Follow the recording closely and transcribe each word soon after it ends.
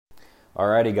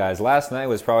Alrighty, guys. Last night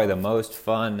was probably the most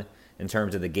fun in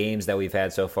terms of the games that we've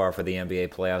had so far for the NBA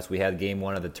playoffs. We had game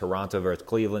one of the Toronto versus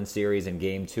Cleveland series and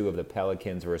game two of the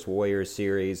Pelicans versus Warriors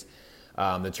series.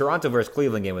 The Toronto versus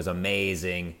Cleveland game was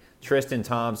amazing. Tristan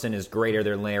Thompson is greater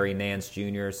than Larry Nance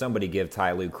Jr. Somebody give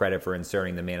Ty Lue credit for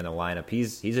inserting the man in the lineup.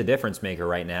 He's a difference maker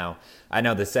right now. I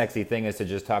know the sexy thing is to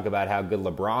just talk about how good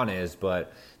LeBron is,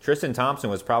 but Tristan Thompson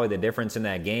was probably the difference in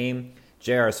that game.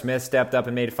 J.R. Smith stepped up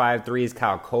and made 5 threes.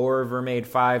 Kyle Korver made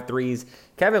 5 threes.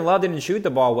 Kevin Love didn't shoot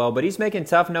the ball well, but he's making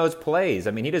tough-nosed plays.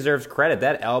 I mean, he deserves credit.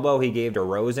 That elbow he gave to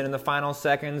Rosen in the final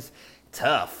seconds,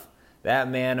 tough. That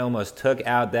man almost took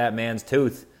out that man's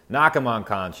tooth. Knock him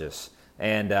unconscious.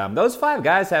 And those 5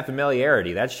 guys have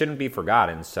familiarity. That shouldn't be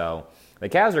forgotten. So the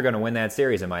Cavs are going to win that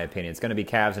series, in my opinion. It's going to be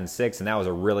Cavs in 6, and that was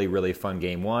a really, really fun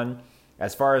game one.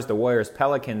 As far as the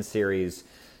Warriors-Pelicans series,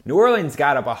 New Orleans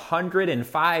got up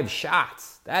 105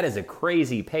 shots. That is a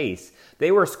crazy pace.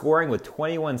 They were scoring with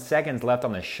 21 seconds left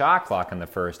on the shot clock in the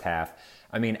first half.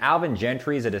 I mean, Alvin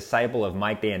Gentry is a disciple of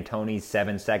Mike D'Antoni's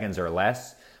 7 seconds or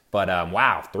less. But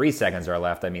wow, 3 seconds are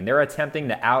left. I mean, they're attempting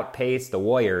to outpace the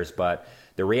Warriors, but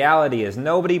the reality is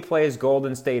nobody plays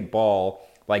Golden State ball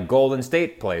like Golden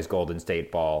State plays Golden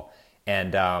State ball.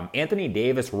 And Anthony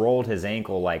Davis rolled his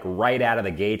ankle like right out of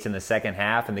the gates in the second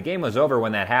half, and the game was over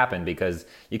when that happened because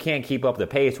you can't keep up the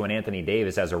pace when Anthony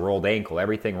Davis has a rolled ankle.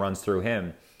 Everything runs through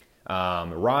him.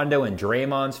 Rondo and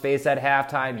Draymond's face at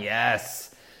halftime,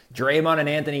 yes. Draymond and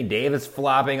Anthony Davis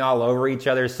flopping all over each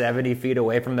other 70 feet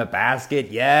away from the basket,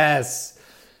 yes.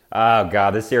 Oh,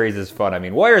 God, this series is fun. I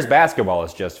mean, Warriors basketball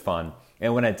is just fun.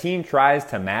 And when a team tries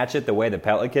to match it the way the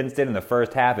Pelicans did in the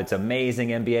first half, it's amazing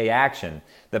NBA action.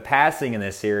 The passing in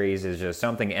this series is just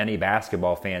something any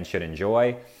basketball fan should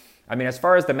enjoy. I mean, as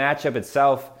far as the matchup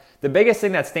itself, the biggest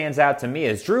thing that stands out to me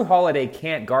is Drew Holiday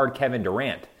can't guard Kevin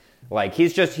Durant. Like,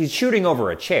 he's shooting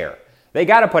over a chair. They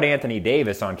got to put Anthony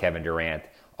Davis on Kevin Durant.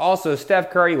 Also,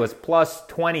 Steph Curry was plus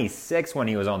 26 when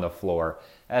he was on the floor.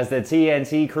 As the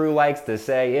TNT crew likes to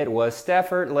say, it was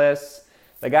Steffortless.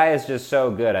 The guy is just so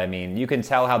good. I mean, you can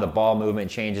tell how the ball movement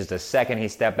changes the second he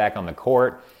stepped back on the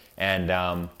court. And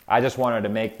I just wanted to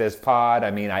make this pod.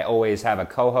 I mean, I always have a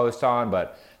co-host on,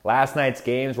 but last night's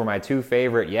games were my 2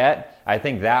 favorite yet. I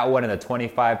think that one and the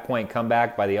 25-point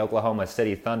comeback by the Oklahoma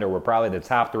City Thunder were probably the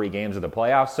top 3 games of the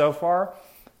playoffs so far.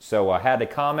 So I had to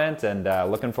comment, and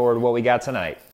looking forward to what we got tonight.